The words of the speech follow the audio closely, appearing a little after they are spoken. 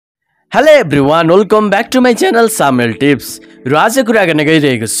Hello everyone, welcome back to my channel Samuel Tips. र आज कुरा गर्न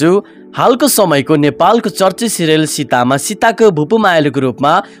गइरहेको छु हालको समयको नेपालको चर्चित सिरियल सीतामा सीताको भुपु मायालुको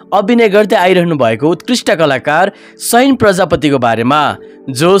रूपमा अभिनय गर्दै आइरहनु भएको उत्कृष्ट कलाकार सचिन प्रजापतिको बारेमा,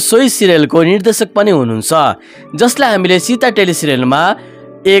 जो सोही सिरियलको निर्देशक पनि हुनुहुन्छ, जसलाई हामीले सीता टेली सिरियलमा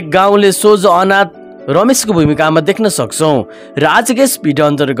एक गाउँले सोझो अनाथ रमेशको भूमिकामा देख्न सक्छौं। र आजको यस भिडियो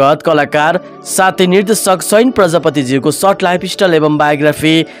अन्तर्गत कलाकार साथै निर्देशक सचिन प्रजापतिजीको सर्ट लाइफस्टाइल एवं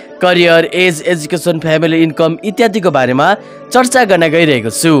biography, career, as, education, family income इत्यादिको बारेमा चर्चा गर्न गइरहेको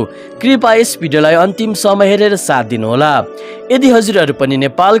छु। कृपया यस भिडियोलाई अन्तिम समय हेरेर साथ दिनुहोला। यदि हजुरहरू पनि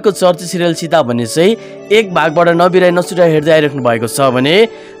नेपालको चर्चित सिरियल सीता भन्ने चाहिँ एक भागबाट नबिराई नछुटाई हेर्दै आइराख्नु भएको छ भने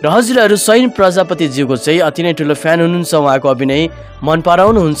र हजुरहरू सचिन प्रजापतिजीको चाहिँ अति नै ठुलो फ्यान हुनुहुन्छ, उहाँको अभिनय मन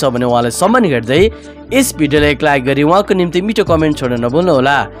पराउनुहुन्छ भने उहाँलाई सम्मान गर्दै यस भिडियोलाई एक लाइक गरी उहाँको निम्ति मिठो कमेन्ट छोड्न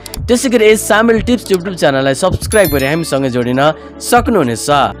नभुल्नुहोला। त्यसैगरी यस सामेल टिप्स युट्युब च्यानललाई सब्स्क्राइब गरी हामीसँग जोडिन सक्नुहुनेछ।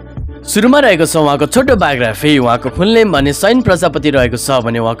 सुरुमा रहेको छ उहाँको छोटो बायोग्राफी। उहाँको फुल नेम भने सचिन प्रजापति रहेको छ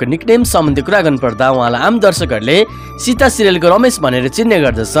भने उहाँको निकनेम सम्बन्धी कुरा गर्नुपर्दा उहाँलाई आम दर्शकहरूले सीता सिरियलको रमेश भनेर चिन्ने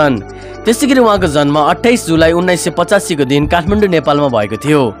गर्दछन्। त्यसैगरी उहाँको जन्म 28 जुलाई 1985 को दिन काठमाडौँ नेपालमा भएको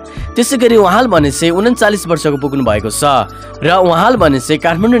थियो। त्यसैगरी उहाँ भने चाहिँ 39 वर्षको पुग्नु भएको छ र उहाँ भने चाहिँ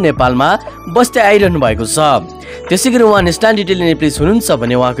काठमाडौँ नेपालमा बस्दै आइरहनु भएको छ। त्यसैगरी उहाँ नेसनालिटीले नेपाली हुनुहुन्छ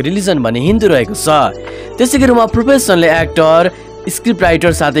भने उहाँको रिलिजन भने हिन्दू रहेको छ। त्यसैगरी उहाँ प्रोफेसनले एक्टर, स्क्रिप्ट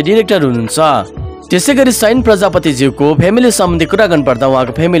राइटर साथै डिरेक्टर हुनुहुन्छ। त्यसैगरी सचिन प्रजापतिज्यूको फ्यामिली सम्बन्धी कुरा गर्नुपर्दा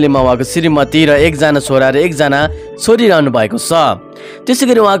उहाँको फ्यामिलीमा उहाँको श्रीमती र एकजना छोरा र एकजना छोरी रहनु भएको छ।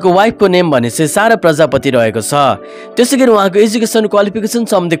 त्यसैगरी उहाँको वाइफको नेम भने चाहिँ सारा प्रजापति रहेको छ। त्यसैगरी उहाँको एजुकेसन क्वालिफिकेसन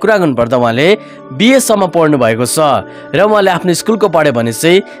सम्बन्धी कुरा गर्नुपर्दा उहाँले BA सम्म पढ्नु भएको छ र उहाँले आफ्नो स्कुलको पढ्यो भने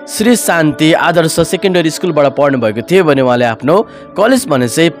चाहिँ श्री शान्ति आदर्श सेकेन्डरी स्कुलबाट पढ्नु भएको थियो भने उहाँले आफ्नो कलेज भने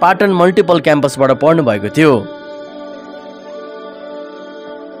चाहिँ पाटन मल्टिपल क्याम्पसबाट पढ्नु भएको थियो।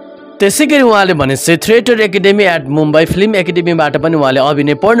 त्यसैगरी उहाँले भने चाहिँ theatre academy at Mumbai film एकाडेमीबाट पनि उहाँले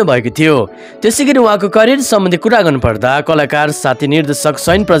अभिनय पढ्नु भएको थियो। त्यसैगरी उहाँको करियर सम्बन्धी कुरा गर्नुपर्दा कलाकार साथै निर्देशक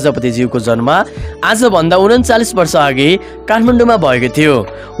सचिन प्रजापतिज्यूको जन्म आजभन्दा 39 वर्ष अघि काठमाडौँमा भएको थियो।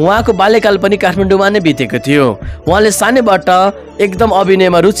 उहाँको बाल्यकाल पनि काठमाडौँमा नै बितेको थियो। उहाँले सानैबाट एकदम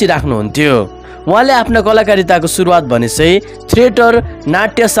अभिनयमा रुचि राख्नुहुन्थ्यो। उहाँले आफ्नो कलाकारिताको सुरुवात भने चाहिँ थिएटर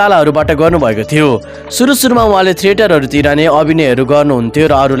नाट्यशालाहरूबाट गर्नुभएको थियो। सुरुमा उहाँले थिएटरहरूतिर नै अभिनयहरू गर्नुहुन्थ्यो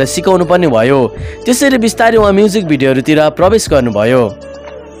र अरूलाई सिकाउनु पनि भयो। त्यसरी बिस्तारै उहाँ म्युजिक भिडियोहरूतिर प्रवेश गर्नुभयो।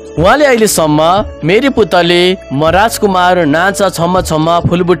 उहाँले अहिलेसम्म मेरी पुतली, म राजकुमार, नाचा छम्म छम्म,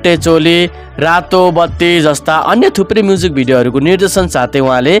 फुलबुट्टे चोली, रातो बत्ती जस्ता अन्य थुप्रै म्युजिक भिडियोहरूको निर्देशन साथै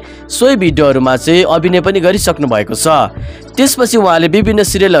उहाँले सोही भिडियोहरूमा चाहिँ अभिनय पनि गरिसक्नु भएको छ। त्यसपछि उहाँले विभिन्न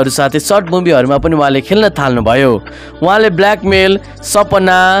सिरियलहरू साथै सर्ट मुभीहरूमा पनि उहाँले खेल्न थाल्नुभयो। उहाँले ब्ल्याकमेल,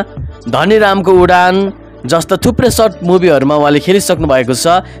 सपना, धनीरामको उडान जस्ता थुप्रै सर्ट मुभीहरूमा उहाँले खेलिसक्नु भएको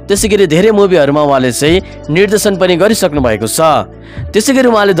छ। त्यसैगरी धेरै मुभीहरूमा उहाँले चाहिँ निर्देशन पनि गरिसक्नु भएको छ। त्यसैगरी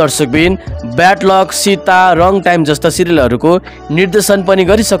उहाँले दर्शकबिन, ब्याड लक, सीता, रङ टाइम जस्ता सिरियलहरूको निर्देशन पनि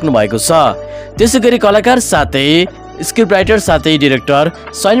गरिसक्नु भएको छ। त्यसैगरी कलाकार साथै स्क्रिप्ट राइटर साथै डिरेक्टर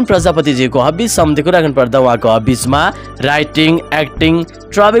सचिन प्रजापतिजीको हबिज सम्बन्धी कुरा गर्नुपर्दा उहाँको हबिजमा राइटिङ, एक्टिङ,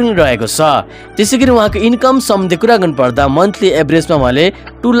 ट्राभलिङ रहेको छ। त्यसैगरी उहाँको इन्कम सम्बन्धी कुरा गर्नुपर्दा मन्थली एभरेजमा उहाँले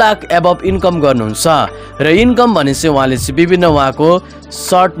 2 लाख एबभ इन्कम गर्नुहुन्छ र इन्कम भने चाहिँ उहाँले चाहिँ विभिन्न उहाँको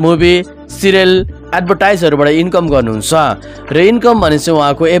सर्ट मुभी, सिरियल, एडभर्टाइजहरूबाट इन्कम गर्नुहुन्छ र इन्कम भने चाहिँ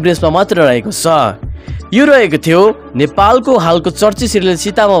उहाँको एभरेजमा मात्र रहेको छ। यो रहेको थियो नेपालको हालको चर्चित सिरियल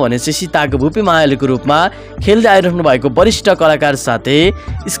सीतामा भने चाहिँ सीताको भुपु मायालुको रूपमा खेल्दै आइरहनु भएको वरिष्ठ कलाकार साथै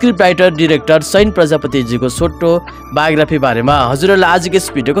स्क्रिप्ट राइटर डिरेक्टर सचिन प्रजापतिजीको छोटो बायोग्राफी बारेमा। हजुरहरूलाई आजको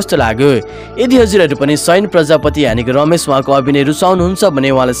यस भिडियो कस्तो लाग्यो? यदि हजुरहरू पनि सचिन प्रजापति यानिकि रमेश उहाँको अभिनय रुचाउनुहुन्छ भने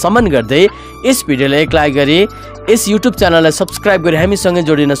उहाँलाई सम्मान गर्दै यस भिडियोलाई एक लाइक गरी यस युट्युब च्यानललाई सब्स्क्राइब गरी हामीसँग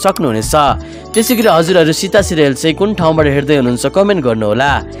जोडिन सक्नुहुनेछ। त्यसैगरी हजुरहरू सीता सिरियल चाहिँ कुन ठाउँबाट हेर्दै हुनुहुन्छ कमेन्ट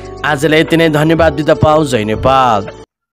गर्नुहोला। आजलाई यति नै, धन्यवाद, बिदा पाऊ, जय नेपाल।